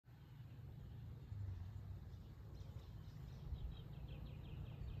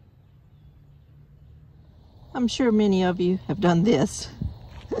I'm sure many of you have done this.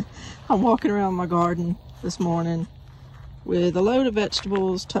 I'm walking around my garden this morning with a load of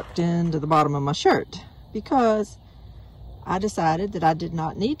vegetables tucked into the bottom of my shirt because I decided that I did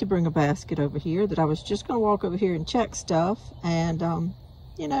not need to bring a basket over here, that I was just going to walk over here and check stuff, and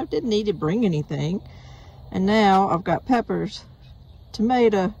you know, didn't need to bring anything. And now I've got peppers,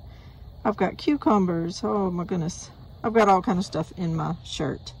 tomato, I've got cucumbers, oh my goodness, I've got all kind of stuff in my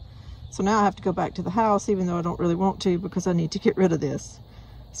shirt. So now I have to go back to the house, even though I don't really want to, because I need to get rid of this.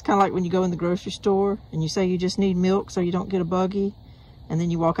 It's kind of like when you go in the grocery store and you say you just need milk so you don't get a buggy, and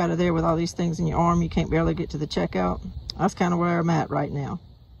then you walk out of there with all these things in your arm, you can't barely get to the checkout. That's kind of where I'm at right now.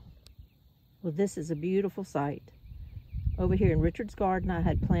 Well, this is a beautiful sight. Over here in Richard's garden, I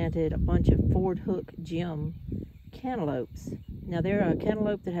had planted a bunch of Ford Hook Gem cantaloupes. Now, they're a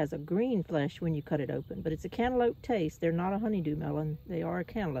cantaloupe that has a green flesh when you cut it open, but it's a cantaloupe taste. They're not a honeydew melon. They are a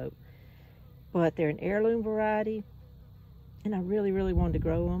cantaloupe. But they're an heirloom variety, and I really, really wanted to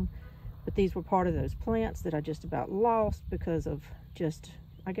grow them. But these were part of those plants that I just about lost because of just,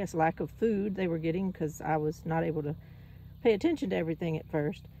 I guess, lack of food they were getting, because I was not able to pay attention to everything at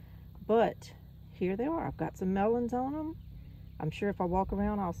first. But here they are. I've got some melons on them. I'm sure if I walk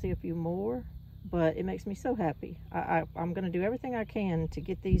around, I'll see a few more. But it makes me so happy. I'm going to do everything I can to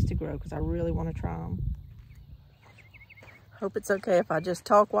get these to grow because I really want to try them. Hope it's okay if I just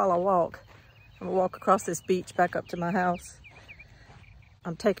talk while I walk. I'm going to walk across this beach back up to my house.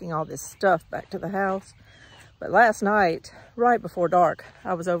 I'm taking all this stuff back to the house. But last night, right before dark,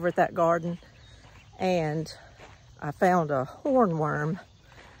 I was over at that garden and I found a hornworm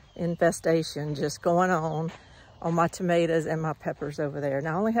infestation just going on my tomatoes and my peppers over there.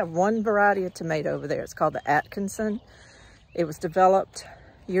 Now I only have one variety of tomato over there. It's called the Atkinson. It was developed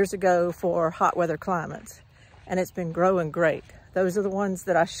years ago for hot weather climates, and it's been growing great. Those are the ones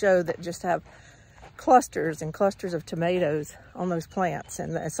that I show that just have clusters and clusters of tomatoes on those plants,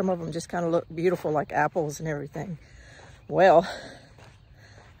 and some of them just kind of look beautiful like apples and everything. Well,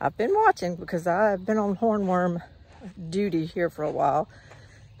 I've been watching because I've been on hornworm duty here for a while,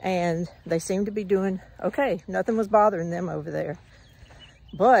 and they seem to be doing okay. Nothing was bothering them over there.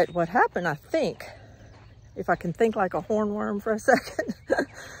 But what happened, I think, if I can think like a hornworm for a second.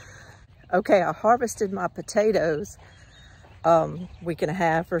 Okay, I harvested my potatoes week and a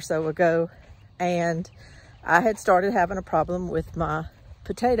half or so ago, and I had started having a problem with my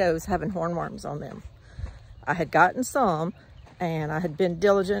potatoes having hornworms on them. I had gotten some, and I had been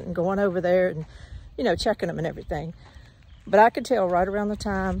diligent and going over there and, you know, checking them and everything. But I could tell right around the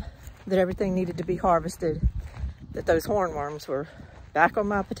time that everything needed to be harvested that those hornworms were back on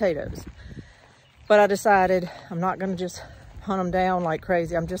my potatoes. But I decided I'm not going to just hunt them down like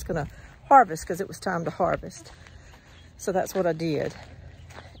crazy. I'm just going to harvest because it was time to harvest. So that's what I did.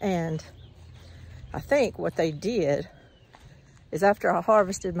 And I think what they did is after I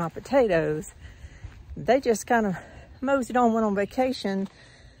harvested my potatoes, they just kind of moseyed on, went on vacation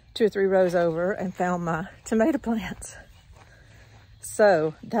 2 or 3 rows over and found my tomato plants.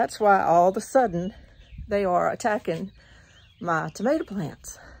 So that's why all of a sudden they are attacking my tomato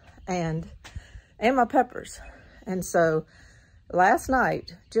plants and my peppers. And so last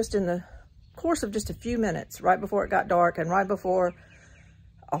night, just in the course of just a few minutes, right before it got dark and right before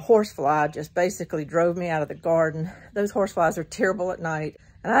a horsefly just basically drove me out of the garden. Those horseflies are terrible at night.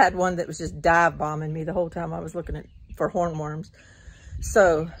 And I had one that was just dive bombing me the whole time I was looking for hornworms.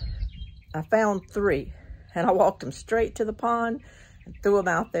 So I found 3 and I walked them straight to the pond and threw them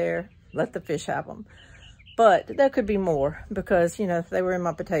out there, let the fish have them. But there could be more because, you know, they were in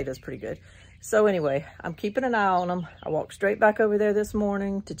my potatoes pretty good. So anyway, I'm keeping an eye on them. I walked straight back over there this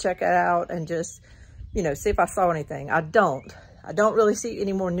morning to check it out and just, you know, see if I saw anything. I don't really see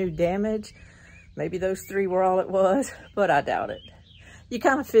any more new damage. Maybe those 3 were all it was, but I doubt it. You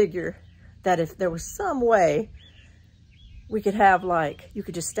kind of figure that if there was some way we could have, like, you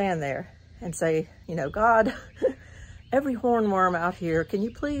could just stand there and say, you know, God, every hornworm out here, can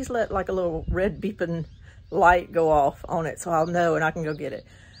you please let like a little red beeping light go off on it so I'll know and I can go get it.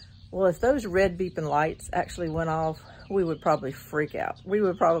 Well, if those red beeping lights actually went off, we would probably freak out. We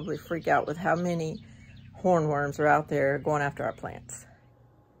would probably freak out with how many hornworms are out there going after our plants.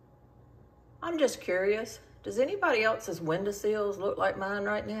 I'm just curious, does anybody else's windowsills look like mine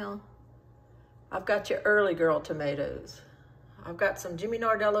right now? I've got your early girl tomatoes. I've got some Jimmy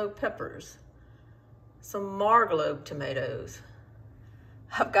Nardello peppers, some Margalobe tomatoes.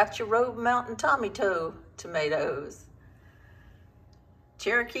 I've got your Robe Mountain Tommy Toe tomatoes,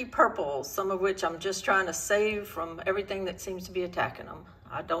 Cherokee purples, some of which I'm just trying to save from everything that seems to be attacking them.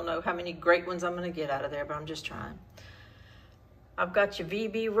 I don't know how many great ones I'm going to get out of there, but I'm just trying. I've got your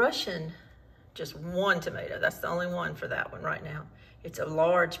VB Russian just one tomato. That's the only one for that one right now. It's a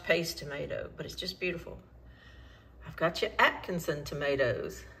large paste tomato, but it's just beautiful. I've got your Atkinson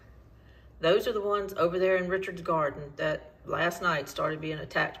tomatoes. Those are the ones over there in Richard's garden that last night started being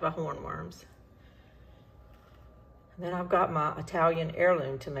attacked by hornworms. And then I've got my Italian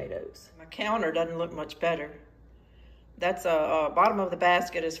heirloom tomatoes. My counter doesn't look much better. That's bottom of the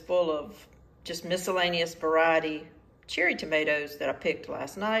basket is full of just miscellaneous variety cherry tomatoes that I picked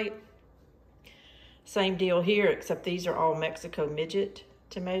last night. Same deal here, except these are all Mexico midget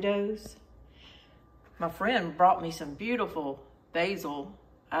tomatoes. My friend brought me some beautiful basil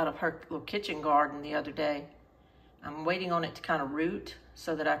out of her little kitchen garden the other day. I'm waiting on it to kind of root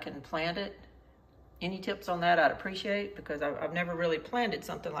so that I can plant it. Any tips on that I'd appreciate, because I've never really planted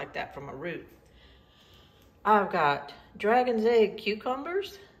something like that from a root. I've got dragon's egg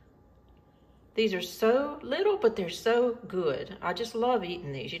cucumbers. These are so little, but they're so good. I just love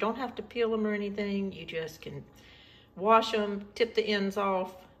eating these. You don't have to peel them or anything. You just can wash them, tip the ends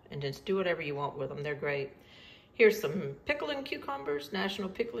off, and just do whatever you want with them. They're great. Here's some pickling cucumbers, national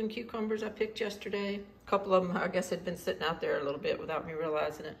pickling cucumbers I picked yesterday. A couple of them, I guess, had been sitting out there a little bit without me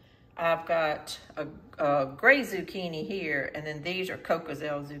realizing it. I've got a gray zucchini here, and then these are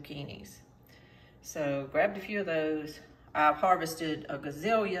Cocozelle zucchinis. So grabbed a few of those. I've harvested a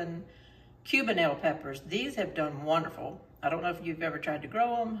gazillion Cubanelle peppers. These have done wonderful. I don't know if you've ever tried to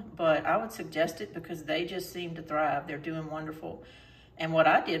grow them, but I would suggest it because they just seem to thrive. They're doing wonderful. And what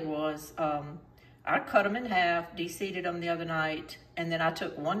I did was I cut them in half, de-seeded them the other night, and then I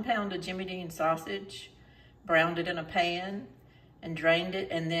took 1 pound of Jimmy Dean sausage, browned it in a pan, and drained it,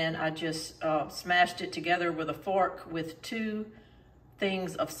 and then I just smashed it together with a fork with 2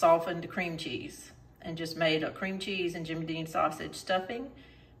 things of softened cream cheese, and just made a cream cheese and Jimmy Dean sausage stuffing.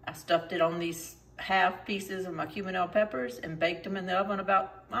 I stuffed it on these half pieces of my Cubanelle peppers and baked them in the oven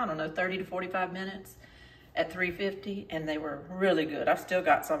about, I don't know, 30 to 45 minutes at 350, and they were really good. I've still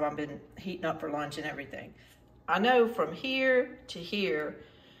got some I've been heating up for lunch and everything. I know from here to here,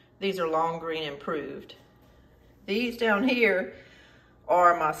 these are long green improved. These down here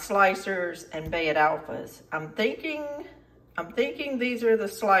are my slicers and Bayet alphas. I'm thinking these are the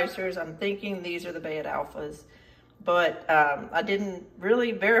slicers. I'm thinking these are the Bayet alphas, but I didn't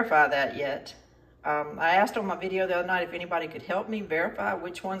really verify that yet. I asked on my video the other night if anybody could help me verify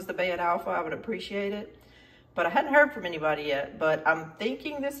which one's the Bayet alpha. I would appreciate it, but I hadn't heard from anybody yet. But I'm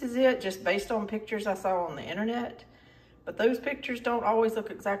thinking this is it, just based on pictures I saw on the internet. But those pictures don't always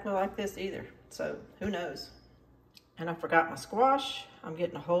look exactly like this either, so who knows. And I forgot my squash. I'm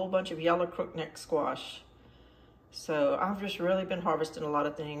getting a whole bunch of yellow crookneck squash. So I've just really been harvesting a lot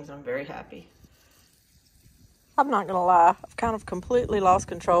of things. I'm very happy. I'm not gonna lie, I've kind of completely lost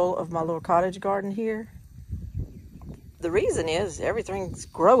control of my little cottage garden here. The reason is everything's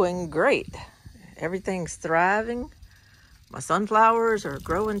growing great. Everything's thriving. My sunflowers are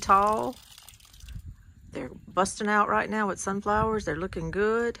growing tall. They're busting out right now with sunflowers. They're looking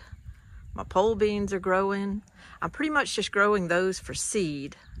good. My pole beans are growing. I'm pretty much just growing those for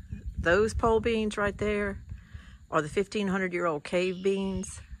seed. Those pole beans right there are the 1,500-year-old cave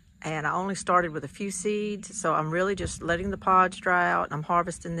beans. And I only started with a few seeds, so I'm really just letting the pods dry out, and I'm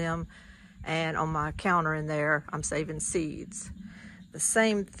harvesting them. And on my counter in there, I'm saving seeds. The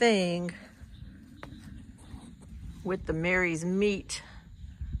same thing with the Mary's Meat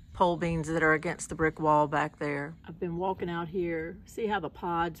pole beans that are against the brick wall back there. I've been walking out here. See how the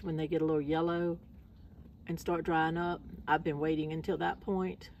pods, when they get a little yellow and start drying up, I've been waiting until that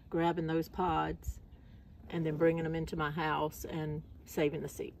point, grabbing those pods, and then bringing them into my house and saving the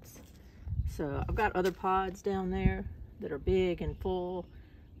seeds. So I've got other pods down there that are big and full,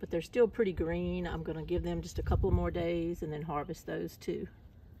 but they're still pretty green. I'm gonna give them just a couple more days and then harvest those too.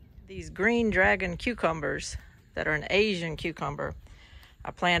 These green dragon cucumbers that are an Asian cucumber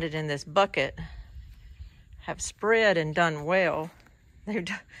I planted in this bucket have spread and done well.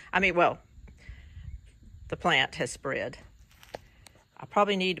 Well, the plant has spread. I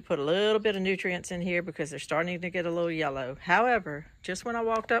probably need to put a little bit of nutrients in here because they're starting to get a little yellow. However, just when I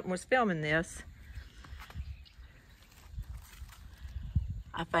walked up and was filming this,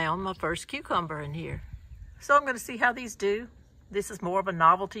 I found my first cucumber in here. So I'm gonna see how these do. This is more of a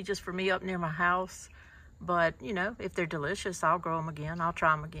novelty just for me up near my house. But, you know, if they're delicious, I'll grow them again. I'll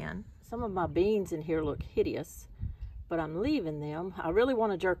try them again. Some of my beans in here look hideous, but I'm leaving them. I really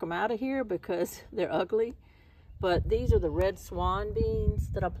want to jerk them out of here because they're ugly. But these are the red swan beans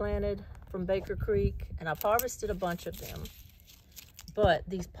that I planted from Baker Creek, and I've harvested a bunch of them. But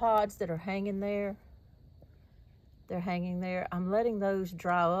these pods that are hanging there, they're hanging there. I'm letting those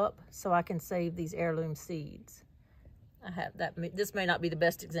dry up so I can save these heirloom seeds. I have that. This may not be the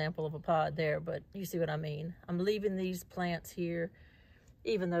best example of a pod there, but you see what I mean. I'm leaving these plants here,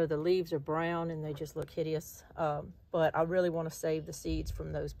 even though the leaves are brown and they just look hideous. But I really want to save the seeds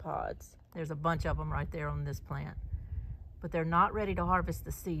from those pods. There's a bunch of them right there on this plant, but they're not ready to harvest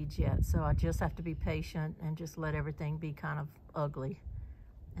the seeds yet. So I just have to be patient and just let everything be kind of ugly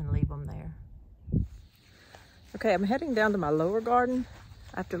and leave them there. Okay, I'm heading down to my lower garden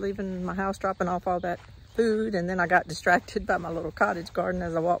after leaving my house, dropping off all that food, and then I got distracted by my little cottage garden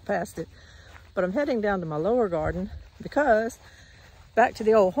as I walked past it. But I'm heading down to my lower garden because, back to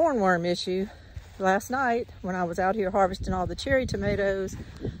the old hornworm issue, last night when I was out here harvesting all the cherry tomatoes,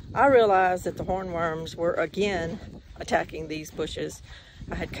 I realized that the hornworms were again attacking these bushes.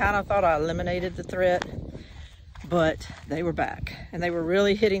 I had kind of thought I eliminated the threat, but they were back, and they were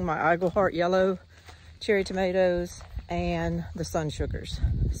really hitting my Eagle-Heart yellow cherry tomatoes and the sun sugars.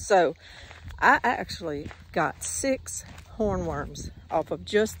 So I actually got 6 hornworms off of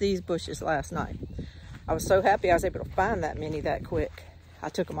just these bushes last night. I was so happy I was able to find that many that quick. I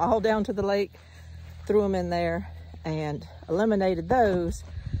took them all down to the lake, threw them in there, and eliminated those.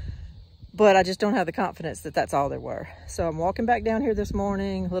 But I just don't have the confidence that that's all there were. So I'm walking back down here this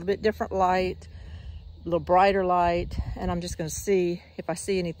morning, a little bit different light, a little brighter light, and I'm just gonna see if I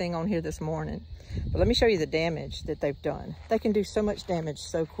see anything on here this morning. But let me show you the damage that they've done. They can do so much damage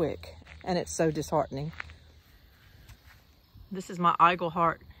so quick, and it's so disheartening. This is my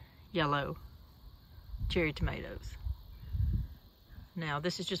Eagle-Heart yellow cherry tomatoes. Now,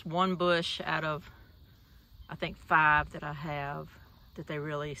 this is just one bush out of, I think, 5 that I have that they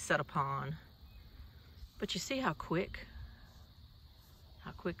really set upon. But you see how quick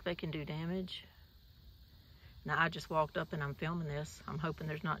they can do damage? Now, I just walked up and I'm filming this. I'm hoping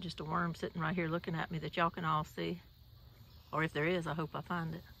there's not just a worm sitting right here looking at me that y'all can all see. Or if there is, I hope I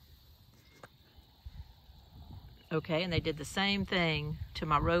find it. Okay, and they did the same thing to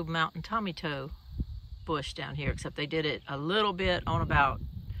my Robe Mountain Tommy Toe bush down here, except they did it a little bit on about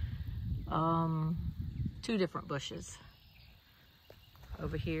 2 different bushes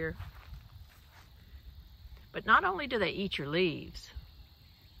over here. But not only do they eat your leaves,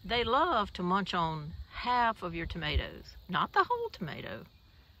 they love to munch on half of your tomatoes, not the whole tomato.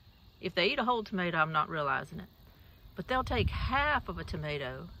 If they eat a whole tomato, I'm not realizing it. But they'll take half of a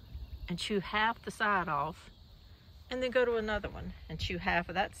tomato and chew half the side off, and then go to another one and chew half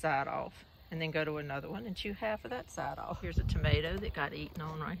of that side off, and then go to another one and chew half of that side off. Here's a tomato that got eaten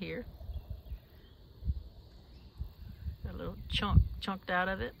on right here. A little chunked out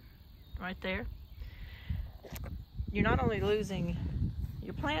of it right there. You're not only losing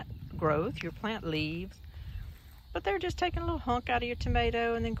your plant growth, your plant leaves, but they're just taking a little hunk out of your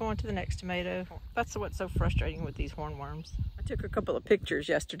tomato and then going to the next tomato. That's what's so frustrating with these hornworms. I took a couple of pictures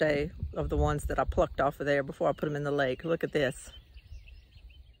yesterday of the ones that I plucked off of there before I put them in the lake. Look at this.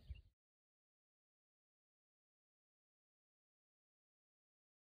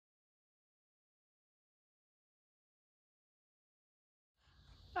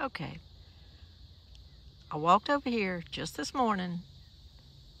 Okay, I walked over here just this morning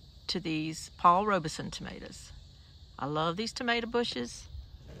to these Paul Robeson tomatoes. I love these tomato bushes,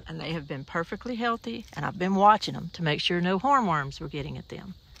 and they have been perfectly healthy, and I've been watching them to make sure no hornworms were getting at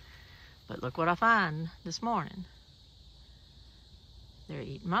them. But look what I find this morning. They're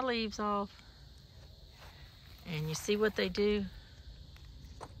eating my leaves off, and you see what they do?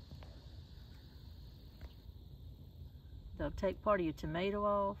 They'll take part of your tomato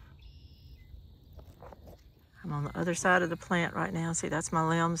off. I'm on the other side of the plant right now. See, that's my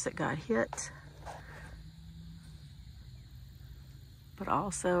limbs that got hit. But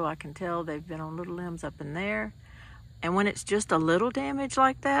also I can tell they've been on little limbs up in there. And when it's just a little damage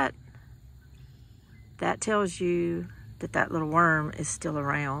like that, that tells you that that little worm is still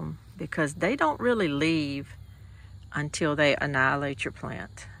around, because they don't really leave until they annihilate your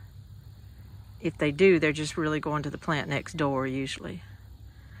plant. If they do, they're just really going to the plant next door usually.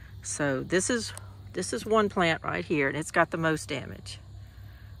 So this is one plant right here, and it's got the most damage.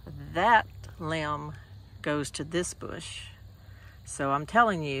 That limb goes to this bush. So I'm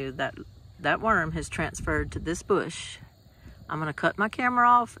telling you that that worm has transferred to this bush. I'm gonna cut my camera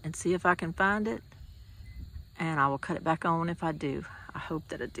off and see if I can find it, and I will cut it back on if I do. I hope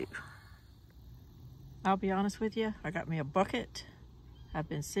that I do. I'll be honest with you, I got me a bucket. I've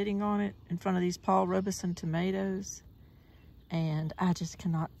been sitting on it in front of these Paul Robeson tomatoes, and I just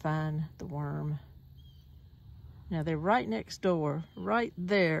cannot find the worm. Now they're right next door, right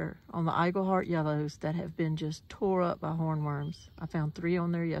there on the Eagle-Heart yellows that have been just tore up by hornworms. I found 3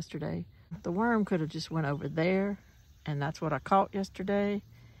 on there yesterday. The worm could have just went over there, and that's what I caught yesterday.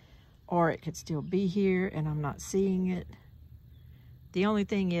 or it could still be here and I'm not seeing it. The only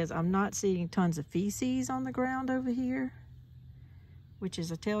thing is I'm not seeing tons of feces on the ground over here, which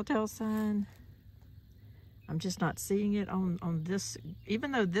is a telltale sign. I'm just not seeing it on this.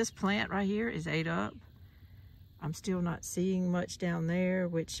 Even though this plant right here is ate up, I'm still not seeing much down there,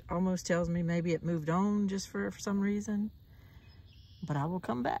 which almost tells me maybe it moved on just for some reason. But I will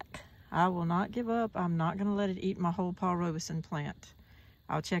come back. I will not give up. I'm not gonna let it eat my whole Paul Robeson plant.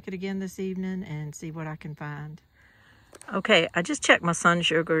 I'll check it again this evening and see what I can find. Okay, I just checked my sun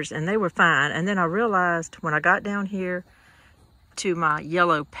sugars and they were fine. And then I realized when I got down here to my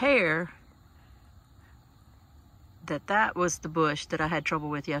yellow pear, that was the bush that I had trouble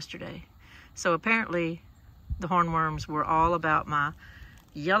with yesterday. So apparently the hornworms were all about my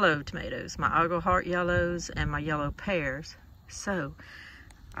yellow tomatoes, my Ogle Heart yellows and my yellow pears. So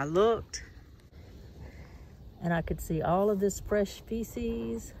I looked and I could see all of this fresh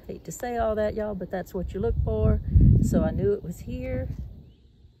feces. Hate to say all that, y'all, but that's what you look for. So I knew it was here.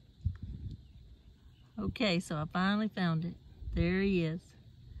 Okay, so I finally found it. There he is.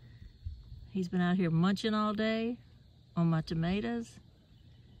 He's been out here munching all day on my tomatoes,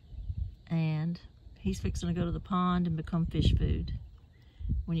 and he's fixing to go to the pond and become fish food.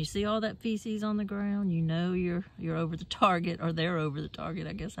 When you see all that feces on the ground, you know you're over the target, or they're over the target,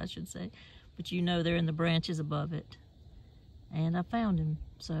 I guess I should say. But you know they're in the branches above it. And I found him,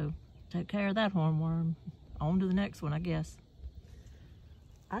 so take care of that hornworm. On to the next one, I guess.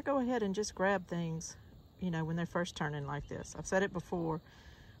 I go ahead and just grab things, you know, when they're first turning like this. I've said it before,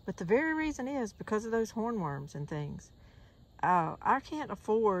 but the very reason is because of those hornworms and things. I can't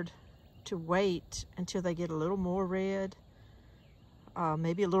afford to wait until they get a little more red,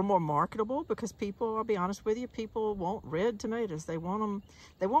 maybe a little more marketable, because people, I'll be honest with you, people want red tomatoes. They want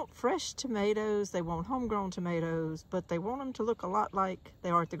fresh tomatoes, they want homegrown tomatoes, but they want them to look a lot like they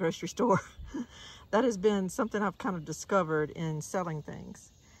are at the grocery store. That has been something I've kind of discovered in selling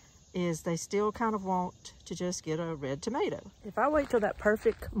things, is they still kind of want to just get a red tomato. If I wait till that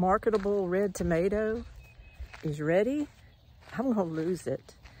perfect marketable red tomato is ready, I'm gonna lose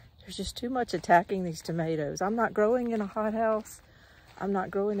it. There's just too much attacking these tomatoes. I'm not growing in a hothouse. I'm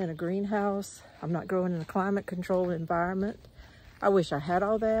not growing in a greenhouse. I'm not growing in a climate controlled environment. I wish I had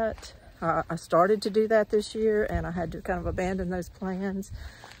all that. I started to do that this year and I had to kind of abandon those plans.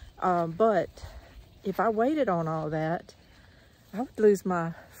 But if I waited on all that, I would lose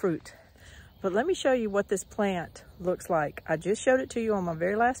my fruit. But let me show you what this plant looks like. I just showed it to you on my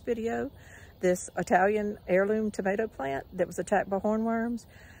very last video. This Italian heirloom tomato plant that was attacked by hornworms.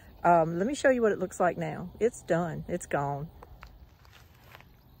 Let me show you what it looks like now. It's done, it's gone.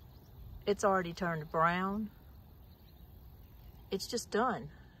 It's already turned brown. It's just done.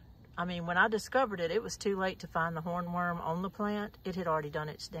 I mean, when I discovered it, it was too late to find the hornworm on the plant. It had already done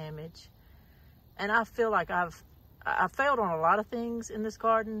its damage. And I feel like I failed on a lot of things in this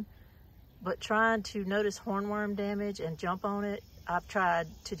garden, but trying to notice hornworm damage and jump on it, I've tried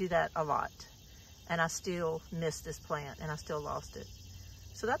to do that a lot. And I still missed this plant and I still lost it.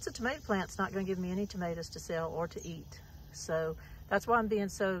 So that's a tomato plant. It's not going to give me any tomatoes to sell or to eat. So that's why I'm being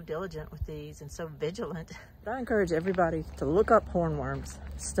so diligent with these and so vigilant. I encourage everybody to look up hornworms,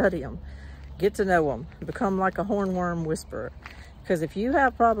 study them, get to know them, become like a hornworm whisperer. Because if you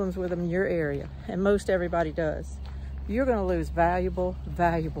have problems with them in your area, and most everybody does, you're going to lose valuable,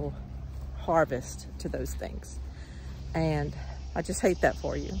 valuable harvest to those things. And I just hate that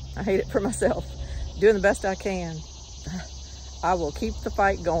for you. I hate it for myself. Doing the best I can. I will keep the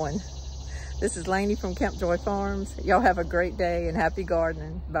fight going. This is Lainey from Camp Joy Farms. Y'all have a great day and happy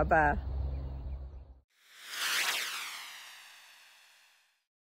gardening. Bye-bye.